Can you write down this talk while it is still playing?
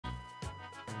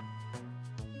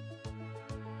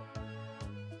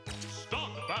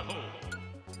battle.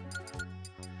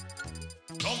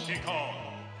 Donkey Kong.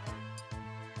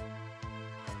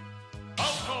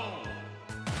 Falco.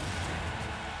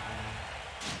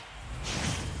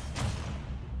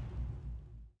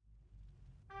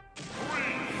 3,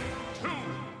 2,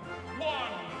 1,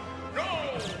 go!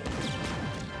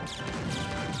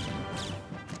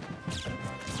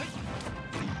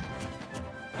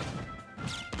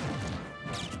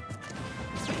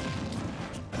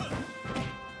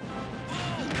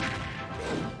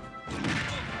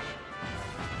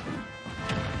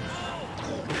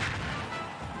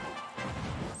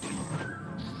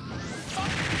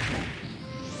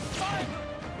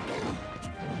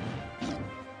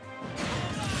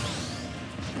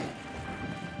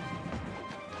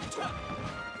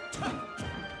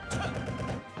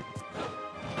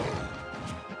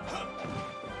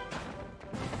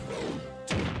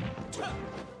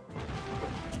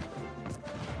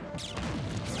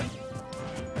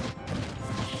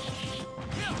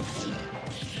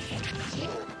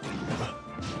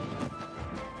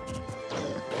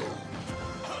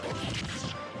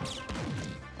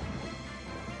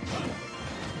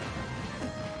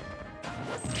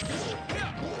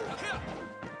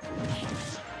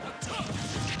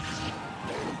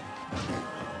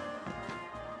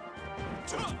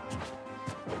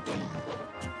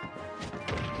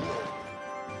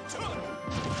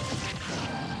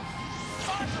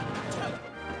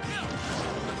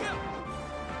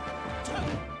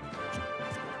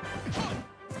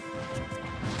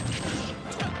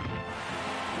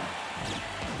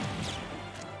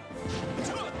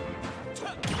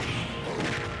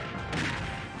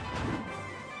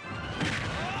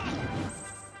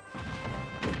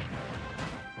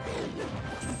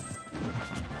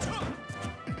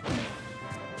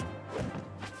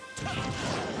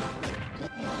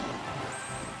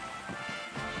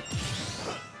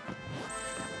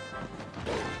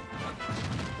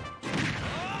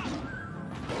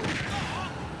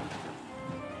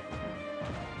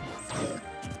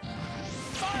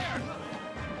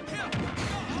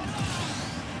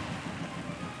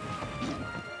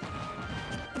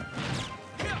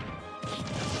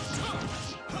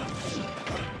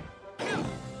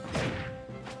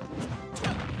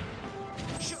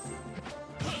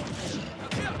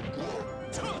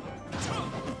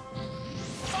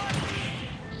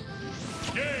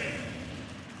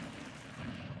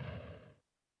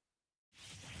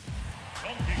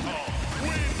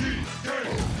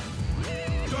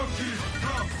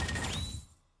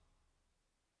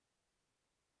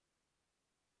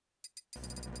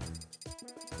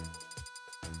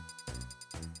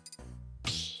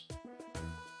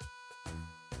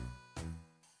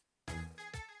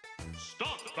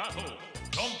 Start battle,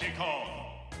 Donkey Kong.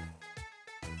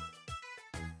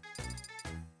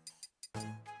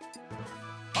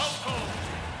 Falco.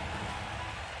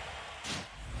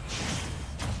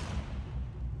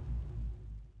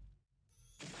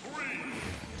 3,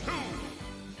 2,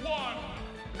 1,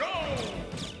 go!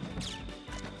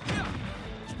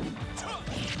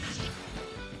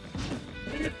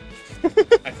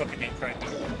 I fucking hate trying.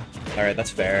 Alright, that's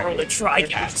fair. Bro, the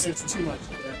tri-cast is too much.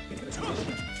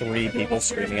 3 people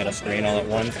screaming at a screen all at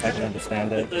once, I can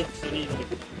understand it.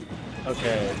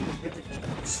 Okay.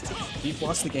 You've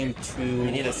lost the game to... You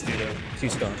need a studio. 2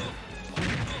 stone.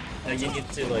 You need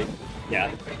to, like... Yeah.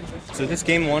 So is this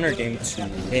game 1 or game 2?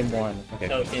 Game 1. Okay.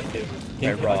 No, game 2.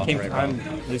 Game, Right, raw, game, right, I'm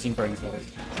losing brain cells.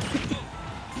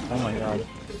 Oh my god.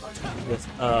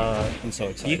 I'm so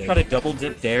He excited. got a double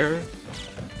dip there,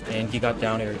 and he got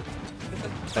down air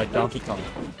by Donkey Kong.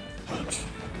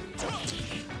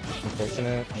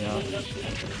 Unfortunate. Yeah.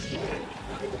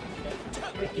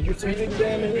 You're taking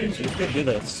damage! You could do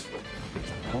this.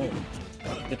 Oh.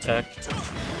 Detect.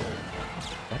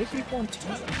 Why did people on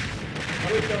top?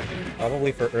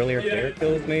 Probably for earlier player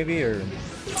kills, maybe, or...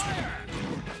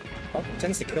 Falco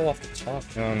tends to kill off the top.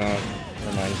 Oh no,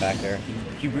 never mind, back there.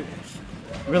 He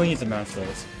really needs to match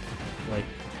those.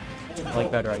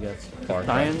 Like better, I guess. Far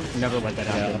cry. Cyan, never let that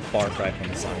Yeah, happen. far cry from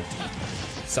the sun.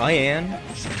 Cyan,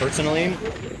 personally,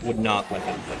 would not let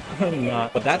that happen.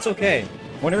 Not. But that's okay.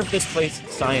 Wonder if this plays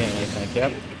Cyan, I think.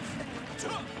 Yep.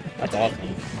 That's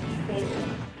awesome.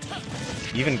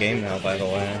 Even game now, by the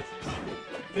way.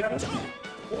 I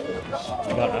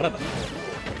got out of it.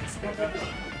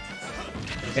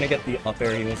 You're gonna get the up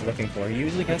air he was looking for. He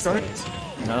usually gets those.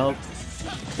 No.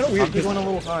 Kind of weird I'm because going a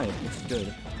little high, which is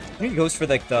good. he goes for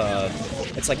like the...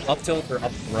 It's like up tilt or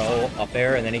up throw, up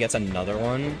air, and then he gets another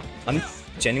one. I'm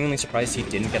genuinely surprised he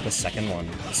didn't get the second one,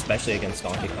 especially against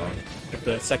Donkey Kong.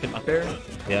 The second up air?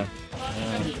 Yeah.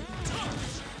 Yeah.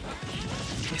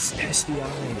 Yes,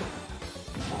 SDI.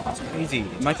 That's crazy.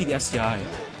 It might be the STI.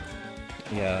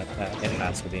 Yeah, it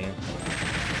has to be.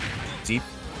 Deep.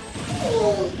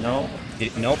 No.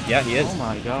 Nope. Yeah, he is. Oh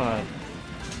my god.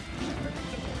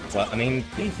 Well, I mean,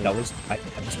 that was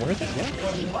worth it.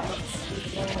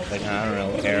 Yeah. Like I don't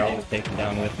know, Carol was taken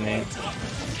down with me.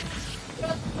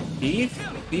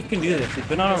 Beef can do this. He's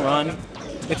been on a run.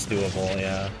 It's doable.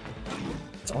 Yeah.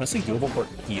 It's honestly doable for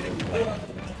either player.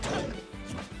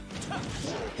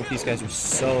 Both these guys are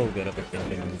so good at the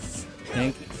things. I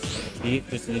think Beef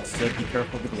just needs to be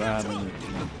careful with the grab and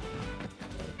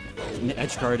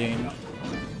edge guarding.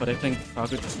 But I think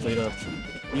Falco just played up.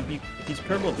 If he's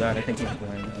careful with that, I think he's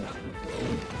playing.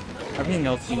 Everything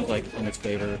else seems like in his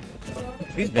favor.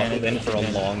 If he's bundled in for a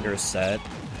longer set,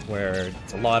 where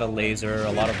it's a lot of laser,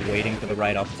 a lot of waiting for the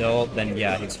right up tilt, then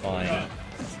yeah, he's fine.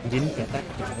 He didn't get that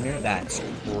counter? That's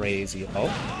crazy. Oh.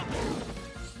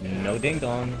 No ding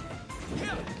dong.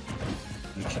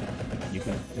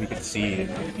 We could see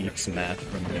Beef smash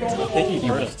from here. I think he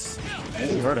heard us.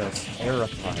 He heard us.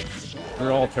 Terrified.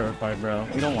 We're all terrified, bro.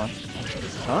 We don't want.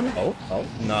 Done? Oh.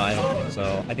 No, I don't think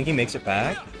so. I think he makes it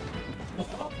back.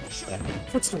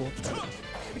 Footstool.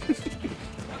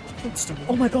 Footstool.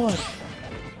 Oh my god.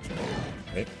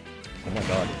 Wait. Oh my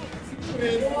god.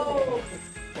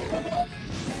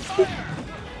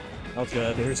 That was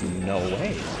good. There's no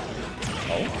way.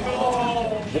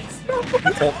 Oh.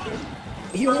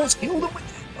 He almost killed him with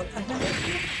that. What the heck?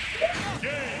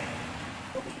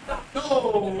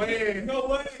 No way! No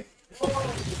way!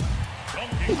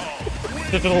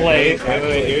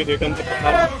 Wait, dude, here comes the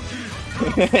crowd.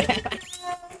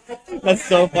 That's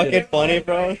so fucking funny,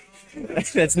 bro.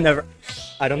 That's never.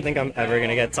 I don't think I'm ever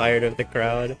gonna get tired of the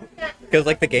crowd. Because,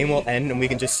 like, the game will end and we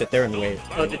can just sit there and wait.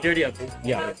 Oh, the dirty update.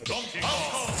 Yeah.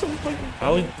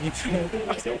 How would you?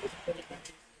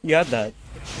 You had that.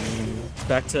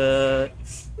 Back to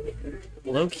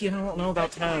low key. I don't know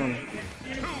about town.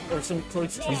 Or some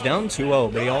close. He's down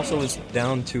 2-0, but he also was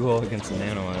down 2-0 against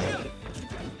Nano.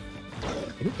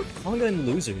 Who put Konga in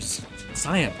losers?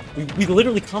 Cyan. We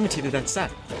literally commentated that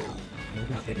set. No,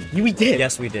 we didn't. We did.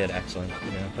 Yes, we did, actually.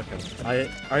 Yeah, okay.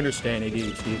 I understand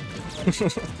ADHD.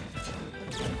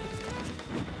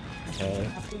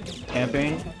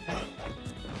 Camping.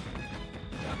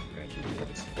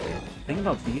 The thing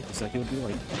about Beef is like it would do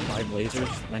like 5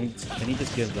 lasers, and he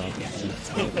just gives up.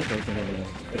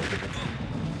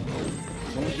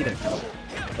 Only he didn't help.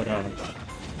 But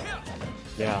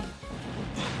yeah.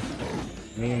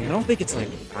 I mean, I don't think it's like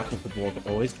applicable to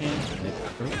always camp.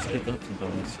 It's picked up some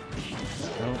bonus.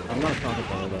 I'm not talking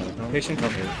about that.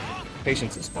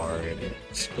 Patience is hard,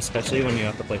 especially when you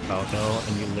have to play Falco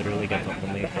and you literally get to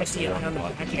only press the one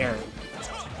button.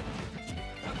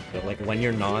 But like when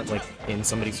you're not like in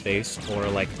somebody's face or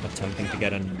like attempting to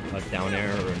get a down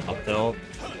air or an up tilt,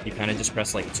 you kind of just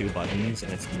press like 2 buttons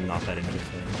and it's not that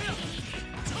interesting.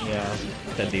 Yeah.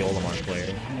 Said the Olimar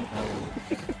player.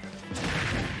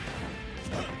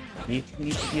 He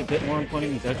needs to be a bit more on point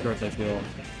in his edge guards, I feel.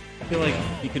 I feel like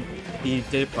he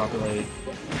did it properly.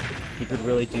 He could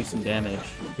really do some damage.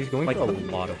 He's going like, for a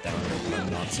lot of down airs. I'm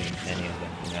not seeing any of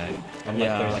them tonight.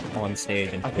 Unless they're like on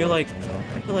stage and I feel like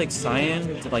Cyan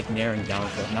did like Nair and down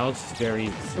tilt. Now it's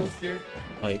very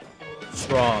like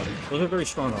strong. Those are very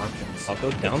strong options.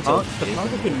 Falco down tilt. But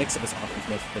Falco can mix up his options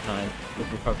most of the time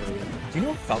with recovery. Do you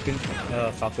know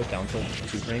Falco down tilt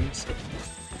 2 frames?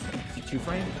 2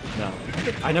 frame? No.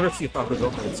 I never see a Falco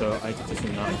go for it, so I just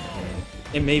assume not.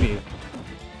 And maybe.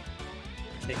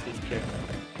 I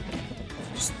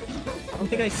don't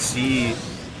think I see.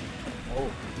 Oh.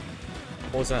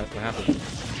 What was that? What happened?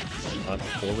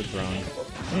 Forward thrown.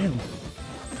 Damn.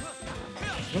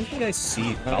 I don't think I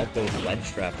see Falco's ledge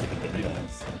trap to begin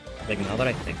with. Like, now that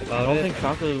I think about it. I don't think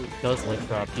Falco does ledge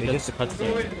trap. He does the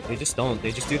cutscene. They just don't.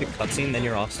 They just do the cutscene, then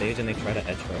you're off stage, and they try to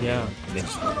edge trap. Yeah. They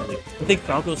just really... I think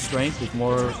Falco's strength is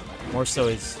more so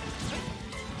is.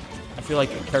 I feel like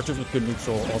characters with good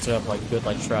neutral also have like good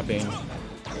ledge trapping.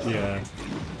 Yeah.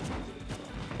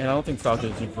 And I don't think Falco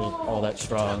is usually all that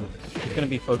strong. He's going to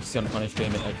be focusing on punish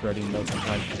game and edge guarding most of the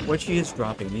time, which he is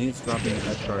dropping. He is dropping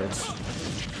edge guards.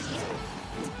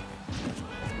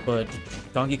 But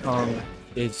Donkey Kong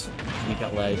is weak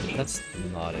at ledge. That's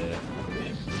not it.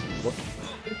 What?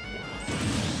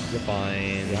 You're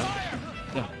fine.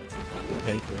 Yeah.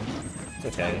 Okay, cool. It's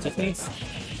okay. Just needs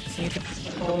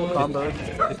combo.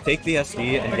 Just take the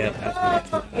SD and get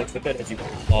as good as you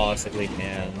possibly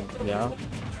can. Yeah.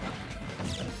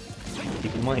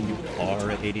 Keep in mind, you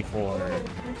are at 84.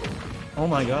 Oh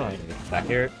my god. Back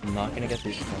here, I'm not gonna get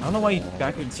these. I don't know why you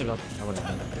back and sit up. I would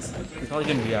have done this. You probably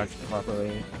didn't react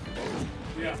properly.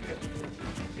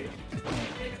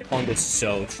 Konga's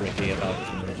so tricky about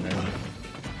his movement.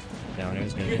 Down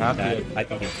here's gonna be bad. I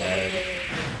think he's dead.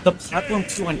 The platform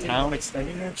 2 on town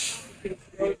extending it.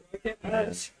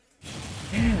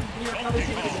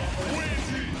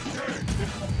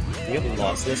 We have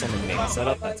lost this on the main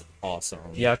setup. That's awesome.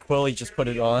 Yeah, Quilly just put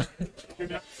it on.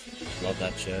 Love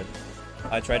that shit.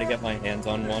 I tried to get my hands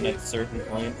on one at a certain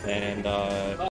point, and